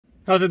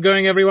How's it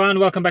going, everyone?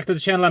 Welcome back to the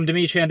channel. I'm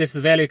Dimitri and this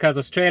is ValueCars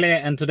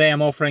Australia, and today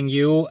I'm offering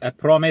you a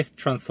promised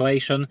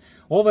translation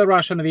of a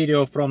Russian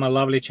video from a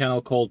lovely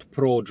channel called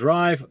Pro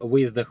Drive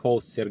with the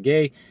host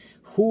Sergey,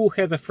 who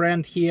has a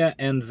friend here,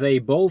 and they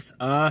both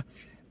are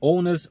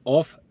owners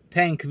of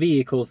tank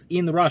vehicles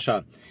in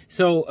Russia.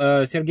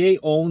 So Sergey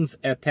owns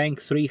a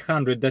Tank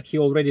 300 that he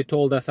already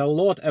told us a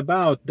lot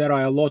about. There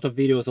are a lot of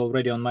videos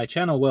already on my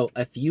channel, well,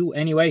 a few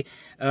anyway,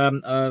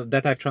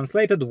 that I've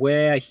translated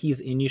where his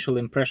initial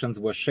impressions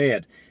were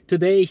shared.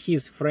 Today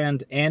his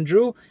friend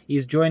Andrew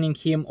is joining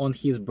him on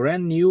his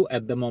brand new,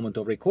 at the moment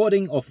of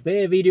recording, of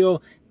their video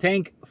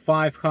Tank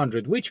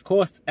 500, which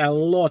costs a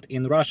lot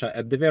in Russia,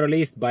 at the very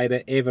least by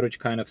the average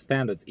kind of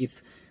standards.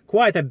 It's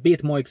quite a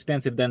bit more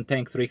expensive than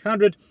Tank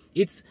 300.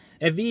 It's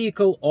a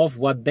vehicle of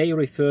what they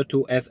refer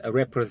to as a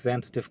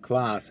representative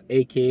class,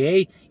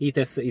 aka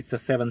it's a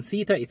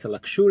 7-seater, it's a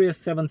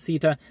luxurious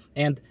 7-seater,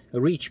 and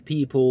rich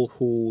people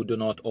who do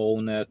not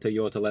own a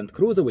Toyota Land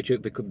Cruiser, which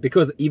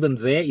because even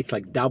there it's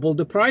like double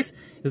the price,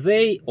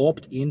 they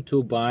opt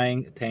into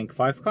buying Tank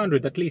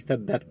 500, at least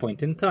at that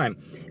point in time.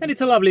 And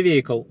it's a lovely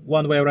vehicle,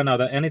 one way or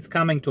another, and it's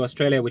coming to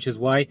Australia, which is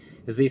why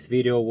this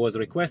video was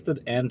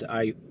requested, and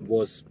I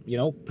was,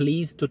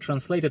 pleased to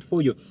translate it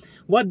for you.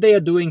 What they are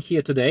doing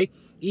here today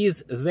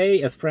is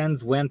they, as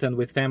friends, went, and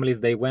with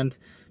families, they went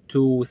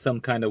to some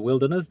kind of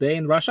wilderness there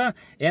in Russia,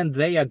 and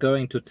they are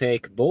going to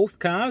take both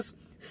cars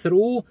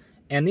through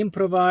an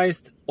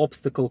improvised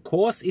obstacle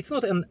course. It's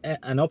not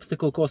an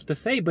obstacle course per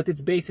se, but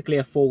it's basically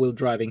a four-wheel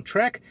driving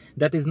track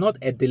that is not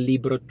a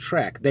deliberate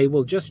track. They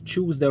will just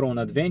choose their own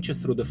adventures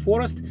through the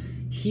forest,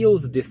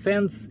 hills,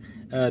 descents,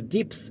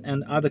 dips,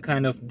 and other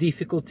kind of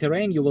difficult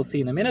terrain you will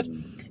see in a minute.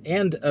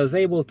 And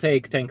they will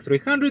take Tank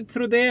 300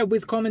 through there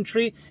with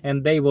commentary,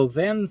 and they will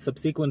then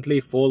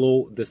subsequently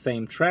follow the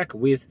same track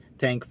with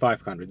Tank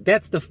 500.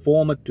 That's the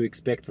format to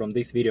expect from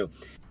this video.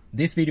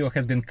 This video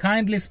has been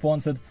kindly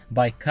sponsored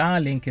by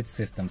Carplay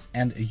Systems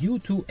and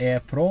U2 Air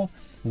Pro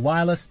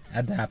wireless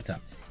adapter.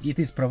 It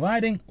is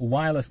providing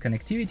wireless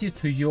connectivity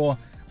to your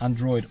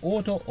Android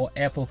Auto or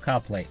Apple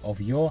CarPlay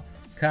of your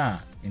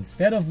car.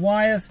 Instead of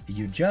wires,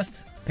 you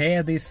just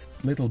pair this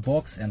little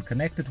box and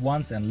connect it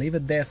once and leave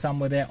it there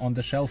somewhere there on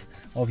the shelf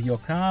of your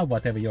car,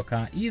 whatever your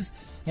car is,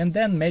 and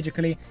then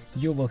magically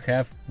you will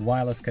have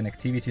wireless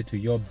connectivity to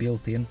your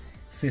built-in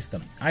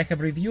system. I have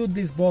reviewed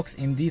this box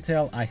in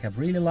detail. I have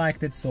really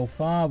liked it so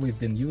far. We've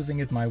been using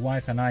it, my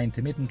wife and I,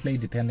 intermittently,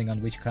 depending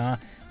on which car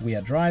we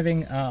are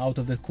driving out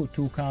of the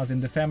two cars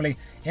in the family,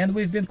 and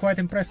we've been quite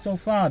impressed so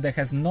far. There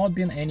has not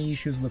been any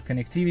issues with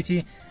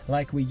connectivity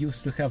like we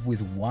used to have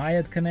with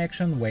wired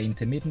connection, where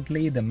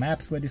intermittently the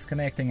maps were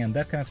disconnecting and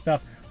that kind of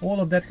stuff. All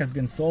of that has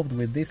been solved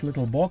with this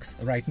little box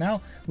right now,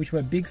 which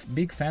we're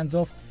big fans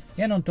of,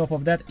 and on top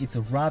of that it's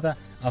rather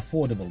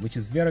affordable, which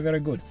is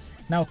very good.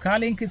 Now,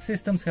 Carplay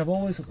Systems have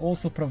always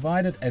also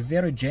provided a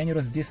very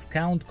generous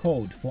discount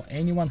code for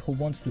anyone who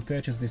wants to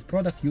purchase this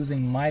product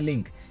using my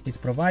link. It's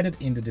provided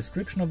in the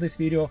description of this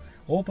video.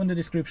 Open the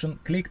description,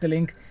 click the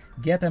link,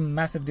 get a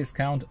massive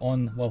discount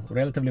on, well,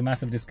 relatively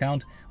massive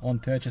discount on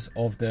purchase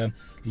of the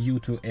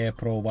U2 Air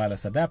Pro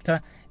wireless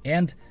adapter,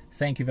 and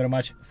thank you very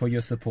much for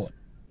your support.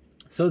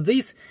 So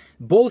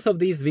both of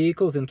these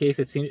vehicles, in case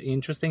it's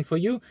interesting for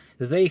you,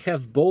 they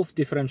have both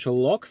differential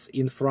locks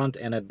in front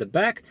and at the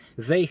back.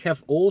 They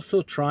have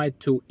also tried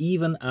to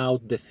even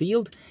out the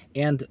field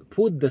and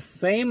put the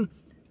same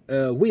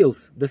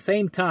wheels, the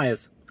same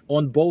tires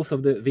on both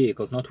of the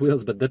vehicles, not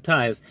wheels, but the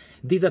tires.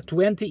 These are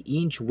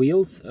 20-inch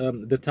wheels,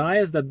 the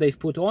tires that they've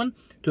put on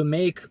to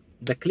make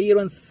the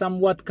clearance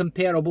somewhat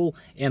comparable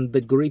and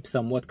the grip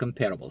somewhat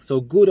comparable.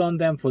 So good on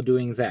them for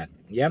doing that,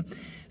 yeah?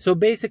 So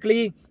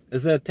basically,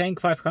 the Tank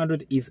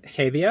 500 is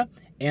heavier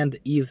and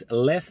is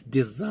less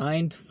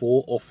designed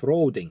for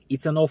off-roading.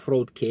 It's an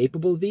off-road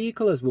capable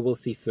vehicle, as we will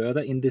see further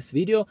in this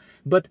video,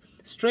 but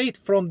straight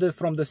from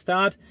the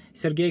start,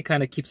 Sergey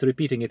kind of keeps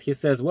repeating it. He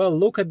says, well,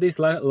 look at this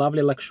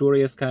lovely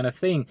luxurious kind of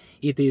thing.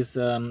 It is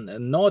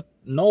no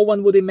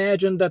one would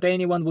imagine that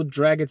anyone would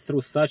drag it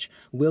through such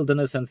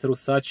wilderness and through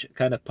such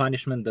kind of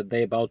punishment that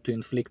they're about to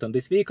inflict on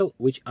this vehicle,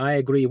 which I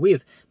agree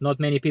with. Not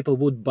many people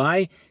would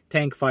buy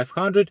Tank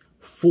 500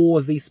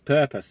 for this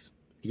purpose.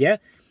 Yeah,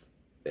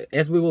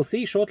 as we will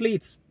see shortly,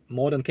 it's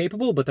more than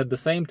capable, but at the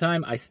same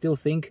time, I still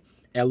think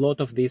a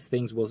lot of these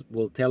things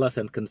will tell us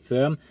and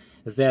confirm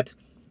that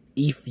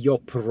if your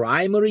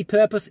primary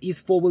purpose is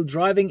four-wheel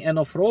driving and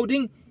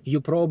off-roading, you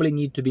probably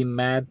need to be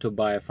mad to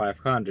buy a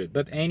 500.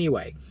 But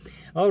anyway,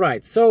 all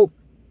right, so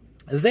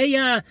they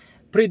are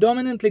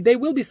predominantly, they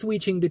will be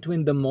switching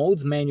between the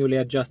modes, manually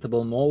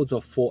adjustable modes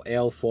of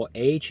 4L,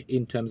 4H,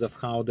 in terms of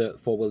how the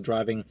four-wheel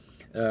driving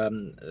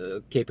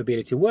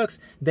capability works.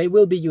 They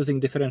will be using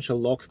differential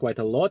locks quite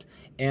a lot,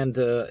 and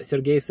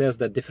Sergey says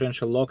that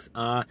differential locks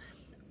are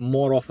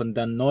more often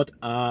than not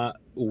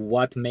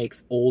what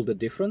makes all the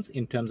difference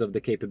in terms of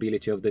the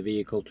capability of the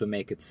vehicle to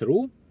make it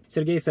through.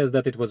 Sergey says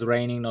that it was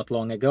raining not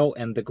long ago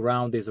and the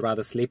ground is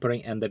rather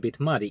slippery and a bit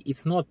muddy.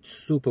 It's not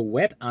super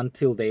wet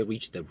until they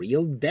reach the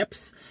real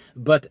depths,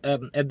 but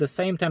at the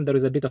same time there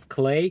is a bit of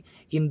clay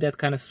in that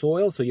kind of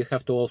soil, so you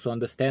have to also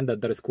understand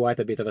that there is quite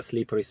a bit of a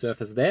slippery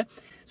surface there.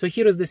 So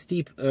here is the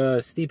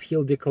steep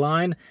hill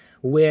decline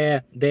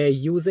where they're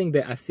using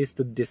the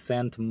assisted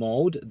descent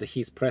mode.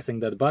 He's pressing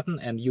that button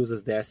and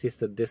uses the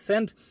assisted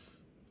descent,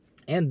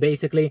 and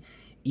basically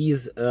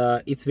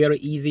it's very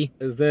easy.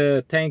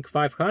 The Tank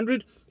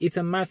 500, it's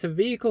a massive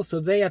vehicle, so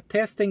they are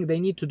testing, they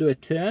need to do a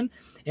turn,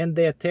 and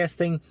they are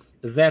testing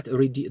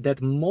that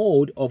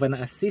mode of an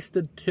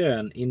assisted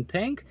turn in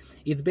Tank.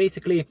 It's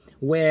basically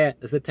where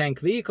the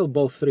Tank vehicle,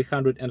 both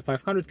 300 and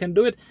 500, can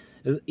do it.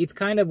 It's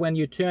kind of when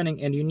you're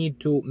turning and you need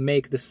to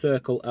make the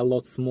circle a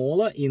lot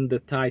smaller in the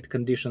tight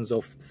conditions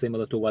of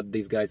similar to what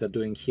these guys are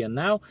doing here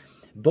now.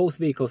 Both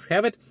vehicles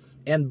have it,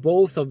 and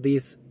both of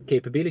these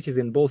capabilities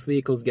in both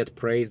vehicles get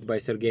praised by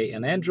Sergey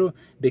and Andrew,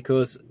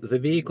 because the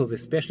vehicles,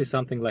 especially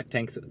something like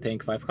Tank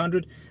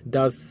 500,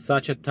 does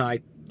such a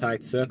tight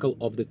circle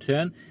of the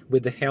turn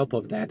with the help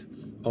of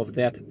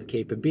that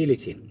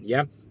capability.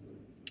 Yeah.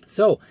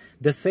 So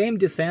the same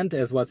descent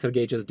as what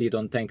Sergey just did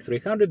on Tank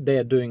 300, they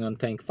are doing on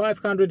Tank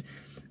 500,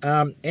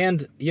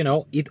 and you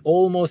know, it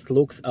almost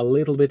looks a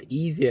little bit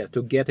easier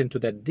to get into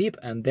that dip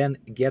and then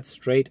get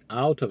straight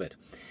out of it.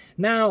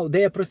 Now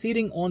they are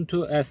proceeding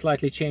onto a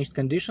slightly changed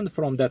condition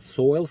from that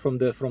soil, from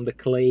the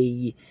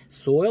clay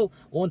soil,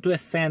 onto a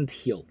sand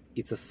hill.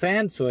 It's a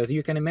sand, so as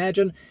you can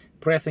imagine,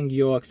 pressing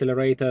your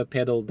accelerator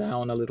pedal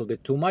down a little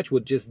bit too much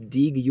would just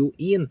dig you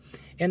in.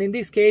 And in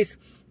this case,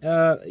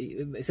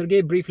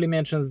 Sergey briefly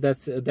mentions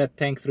that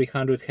Tank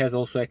 300 has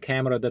also a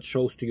camera that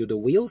shows to you the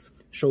wheels,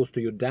 shows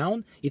to you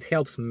down. It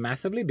helps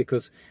massively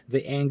because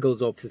the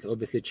angles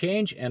obviously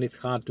change, and it's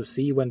hard to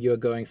see when you're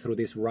going through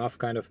this rough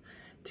kind of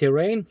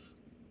terrain.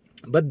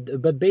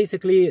 But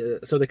basically,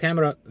 so the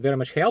camera very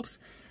much helps.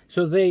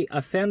 So they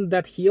ascend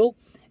that hill,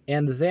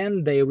 and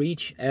then they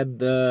reach at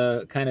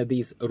the kind of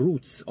these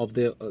roots of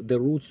the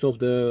roots of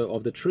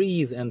the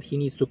trees, and he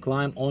needs to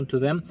climb onto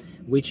them,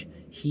 which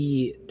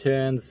he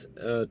turns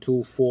to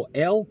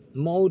 4L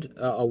mode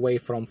away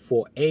from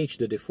 4H,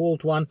 the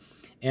default one,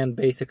 and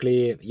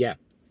basically, yeah,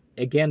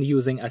 again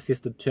using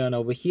assisted turn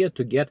over here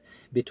to get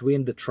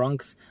between the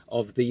trunks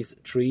of these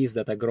trees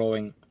that are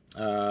growing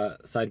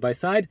side by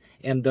side.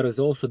 And there is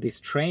also this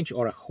trench,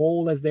 or a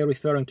hole as they're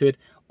referring to it,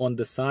 on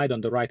the side,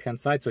 on the right hand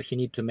side, so he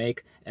needs to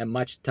make a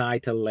much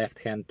tighter left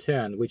hand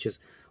turn, which is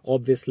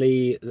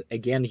obviously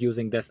again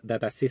using that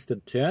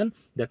assisted turn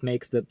that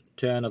makes the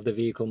turn of the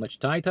vehicle much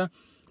tighter,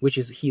 which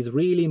is he's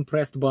really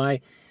impressed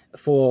by.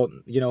 For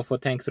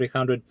Tank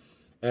 300,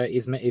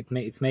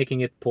 it's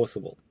making it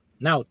possible.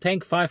 Now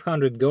Tank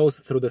 500 goes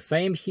through the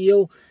same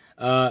hill,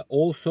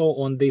 also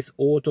on this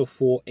auto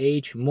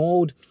 4H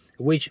mode,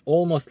 which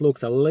almost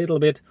looks a little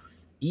bit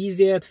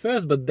easier at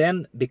first, but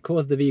then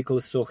because the vehicle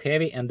is so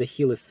heavy and the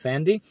hill is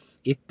sandy,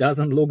 it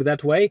doesn't look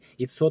that way.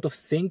 It sort of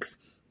sinks,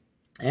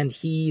 and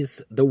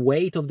the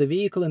weight of the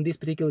vehicle in this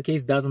particular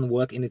case doesn't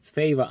work in its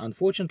favor,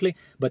 unfortunately,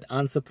 but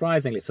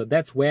unsurprisingly. So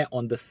that's where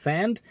on the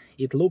sand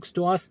it looks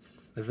to us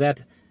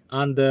that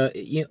on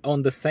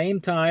the same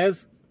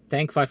tires,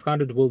 Tank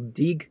 500 will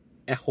dig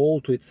a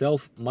hole to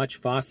itself much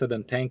faster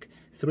than Tank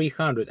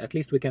 300. At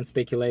least we can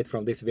speculate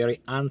from this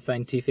very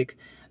unscientific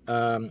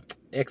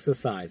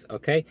exercise.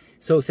 Okay,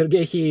 so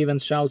Sergey here even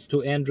shouts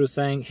to Andrew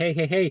saying,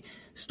 hey,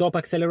 stop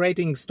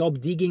accelerating, stop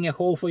digging a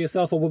hole for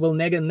yourself, or we will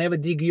never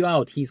dig you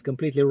out. He's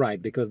completely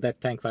right, because that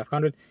Tank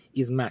 500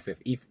 is massive.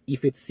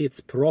 If it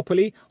sits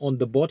properly on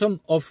the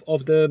bottom of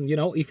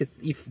the,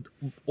 if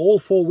all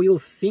four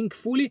wheels sink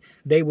fully,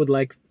 they would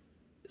like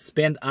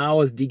spend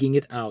hours digging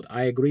it out.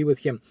 I agree with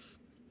him.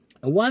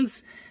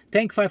 Once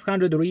Tank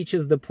 500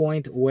 reaches the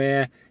point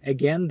where,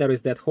 again, there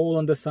is that hole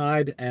on the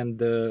side and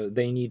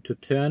they need to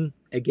turn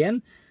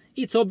again,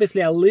 it's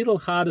obviously a little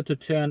harder to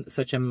turn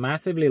such a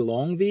massively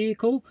long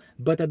vehicle,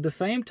 but at the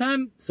same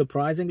time,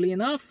 surprisingly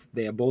enough,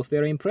 they are both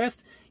very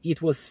impressed,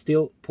 it was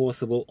still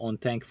possible on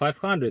Tank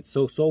 500.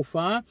 So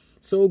far,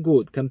 so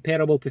good.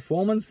 Comparable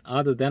performance,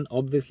 other than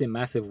obviously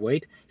massive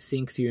weight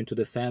sinks you into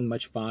the sand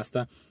much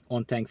faster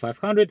on Tank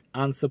 500,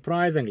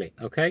 unsurprisingly,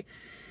 okay?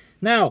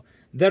 Now,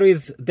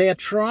 they are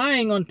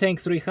trying on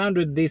Tank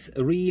 300 this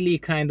really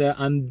kind of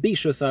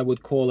ambitious, I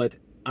would call it,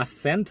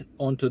 ascent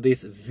onto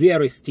this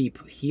very steep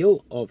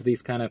hill of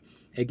this kind of,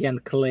 again,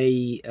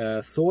 clay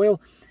soil,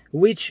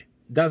 which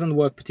doesn't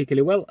work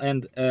particularly well,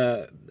 and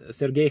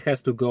Sergey has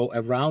to go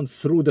around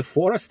through the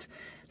forest.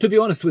 To be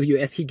honest with you,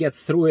 as he gets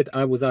through it,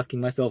 I was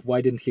asking myself,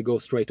 why didn't he go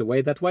straight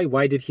away that way?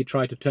 Why did he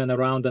try to turn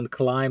around and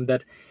climb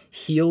that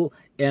hill?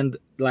 And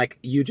like,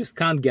 you just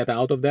can't get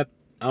out of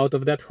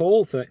that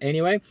hole. So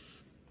anyway,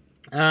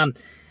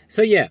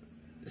 so yeah,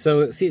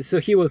 so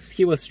he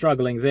was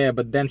struggling there,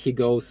 but then he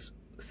goes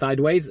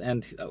sideways,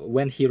 and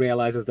when he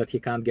realizes that he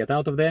can't get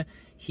out of there,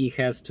 he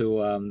has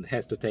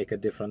to take a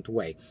different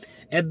way.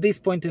 At this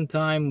point in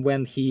time,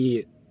 when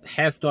he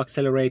has to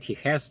accelerate, he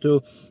has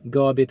to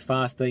go a bit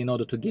faster in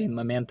order to gain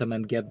momentum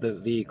and get the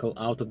vehicle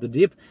out of the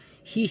dip.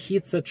 He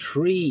hits a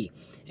tree,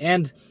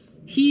 and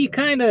he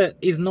kind of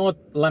is not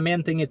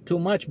lamenting it too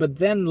much, but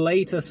then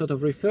later sort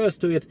of refers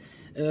to it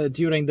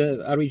during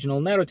the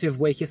original narrative,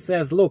 where he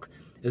says, look,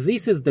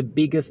 this is the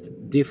biggest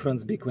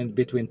difference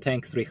between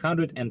Tank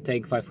 300 and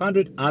Tank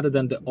 500, other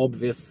than the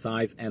obvious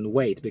size and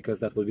weight, because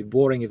that would be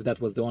boring if that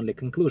was the only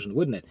conclusion,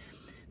 wouldn't it?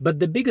 But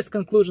the biggest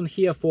conclusion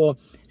here for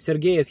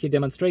Sergey, as he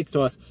demonstrates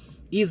to us,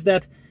 is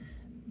that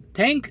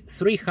Tank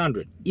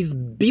 300 is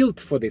built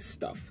for this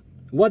stuff.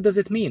 What does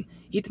it mean?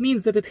 It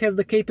means that it has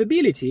the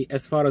capability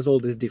as far as all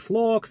these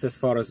deflocks, as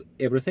far as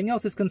everything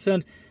else is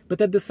concerned,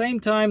 but at the same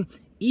time,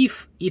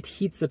 if it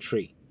hits a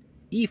tree,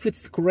 if it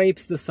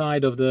scrapes the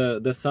side of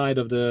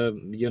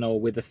the you know,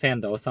 with the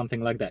fender or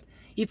something like that,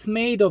 it's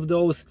made of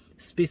those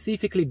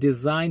specifically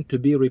designed to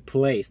be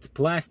replaced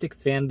plastic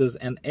fenders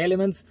and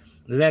elements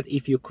that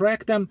if you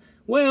crack them,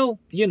 well,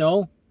 you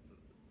know,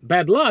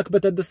 bad luck,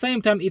 but at the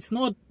same time, it's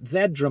not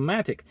that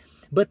dramatic.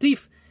 But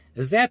if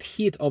that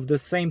hit of the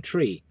same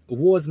tree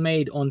was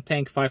made on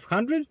Tank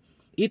 500,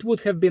 it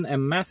would have been a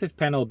massive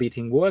panel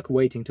beating work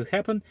waiting to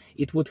happen.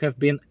 It would have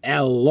been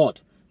a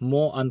lot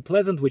more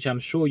unpleasant, which I'm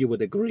sure you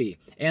would agree.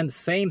 And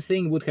same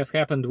thing would have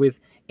happened with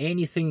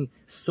anything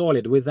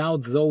solid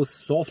without those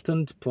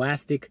softened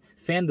plastic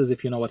fenders,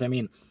 if you know what I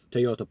mean.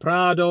 Toyota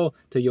Prado,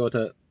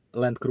 Toyota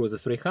Land Cruiser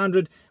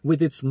 300,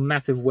 with its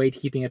massive weight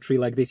hitting a tree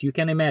like this. You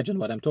can imagine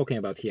what I'm talking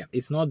about here.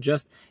 It's not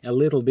just a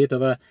little bit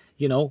of a,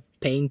 you know,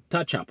 paint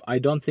touch-up. I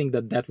don't think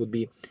that that would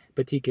be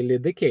particularly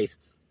the case.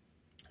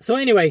 So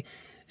anyway,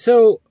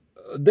 so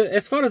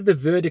as far as the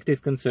verdict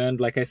is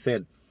concerned, like I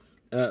said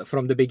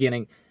from the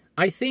beginning,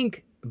 I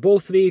think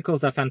both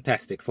vehicles are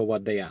fantastic for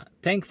what they are.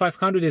 Tank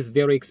 500 is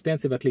very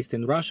expensive, at least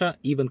in Russia,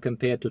 even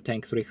compared to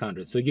Tank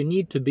 300. So you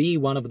need to be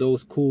one of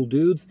those cool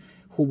dudes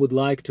who would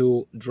like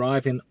to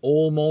drive in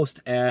almost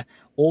a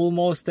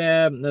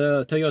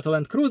Toyota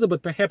Land Cruiser,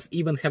 but perhaps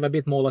even have a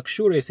bit more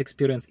luxurious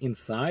experience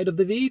inside of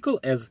the vehicle,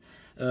 as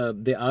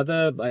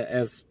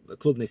as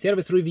Klubny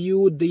Service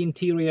reviewed the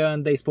interior,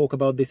 and they spoke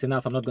about this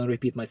enough. I'm not going to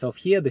repeat myself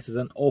here. This is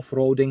an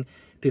off-roading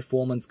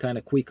performance kind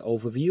of quick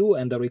overview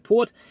and a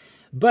report.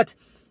 But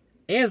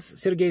as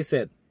Sergey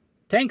said,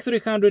 Tank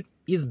 300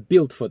 is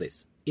built for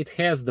this. It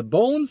has the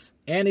bones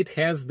and it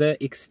has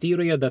the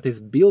exterior that is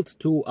built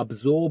to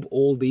absorb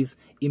all these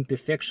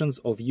imperfections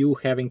of you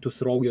having to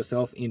throw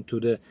yourself into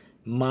the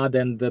mud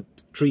and the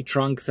tree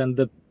trunks and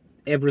the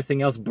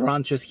everything else,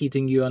 branches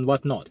hitting you and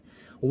whatnot.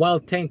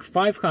 While Tank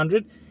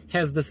 500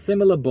 has the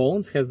similar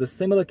bones, has the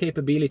similar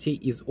capability,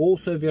 is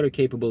also a very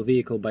capable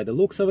vehicle by the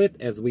looks of it,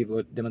 as we've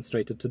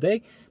demonstrated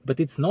today, but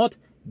it's not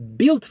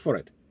built for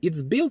it.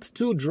 It's built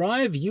to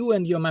drive you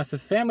and your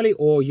massive family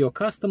or your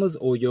customers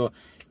or your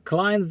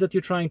clients that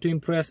you're trying to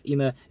impress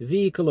in a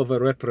vehicle of a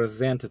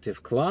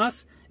representative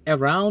class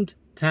around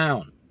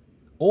town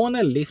on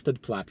a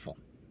lifted platform.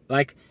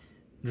 Like,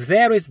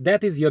 that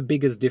is your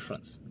biggest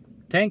difference.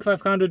 Tank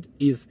 500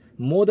 is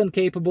more than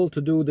capable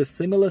to do the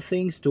similar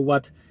things to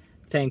what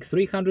Tank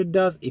 300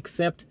 does,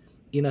 except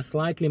in a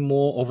slightly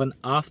more of an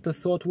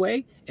afterthought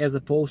way, as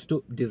opposed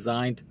to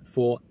designed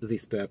for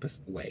this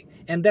purpose way.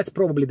 And that's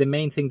probably the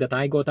main thing that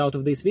I got out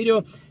of this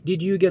video.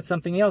 Did you get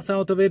something else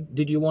out of it?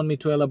 Did you want me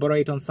to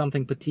elaborate on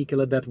something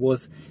particular that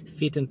was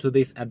fit into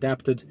this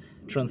adapted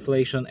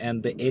translation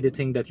and the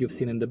editing that you've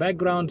seen in the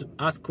background?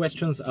 Ask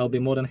questions, I'll be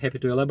more than happy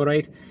to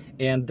elaborate.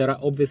 And there are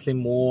obviously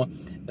more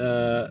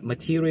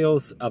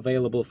materials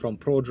available from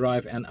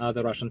ProDrive and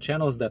other Russian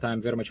channels that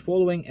I'm very much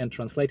following and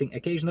translating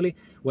occasionally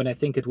when I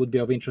think it would be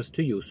of interest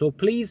to you. So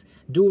please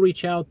do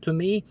reach out to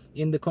me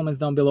in the comments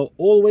down below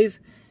always,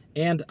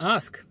 and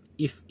ask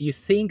if you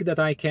think that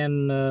I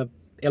can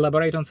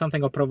elaborate on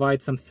something or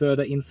provide some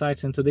further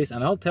insights into this,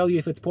 and I'll tell you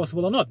if it's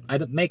possible or not. I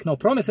don't make no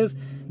promises,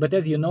 but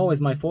as you know,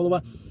 as my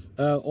follower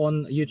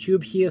on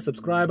YouTube here,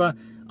 subscriber,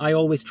 I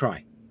always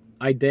try.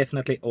 I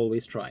definitely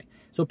always try.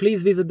 So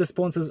please visit the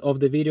sponsors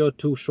of the video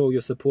to show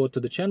your support to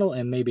the channel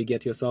and maybe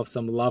get yourself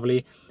some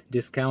lovely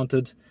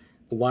discounted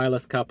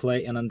wireless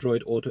CarPlay and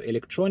Android Auto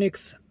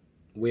electronics.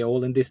 We're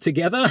all in this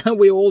together.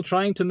 We're all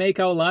trying to make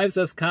our lives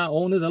as car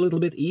owners a little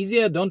bit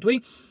easier, don't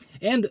we?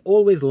 And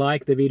always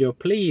like the video,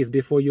 please,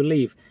 before you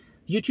leave.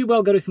 YouTube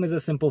algorithm is a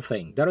simple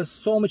thing. There is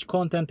so much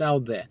content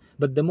out there,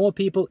 but the more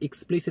people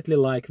explicitly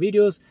like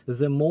videos,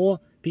 the more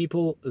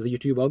people the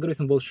YouTube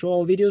algorithm will show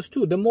our videos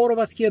too. The more of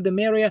us here, the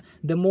merrier.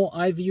 The more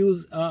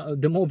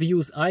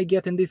views I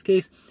get in this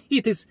case.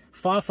 It is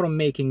far from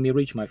making me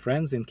rich, my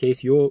friends, in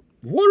case you're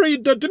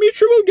worried that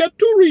Dmitry will get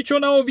too rich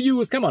on our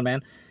views. Come on,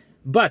 man.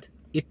 But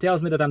it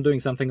tells me that I'm doing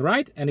something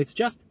right, and it's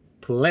just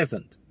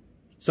pleasant.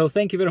 So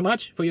thank you very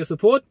much for your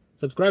support.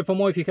 Subscribe for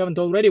more if you haven't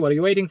already. What are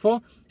you waiting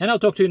for? And I'll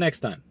talk to you next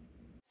time.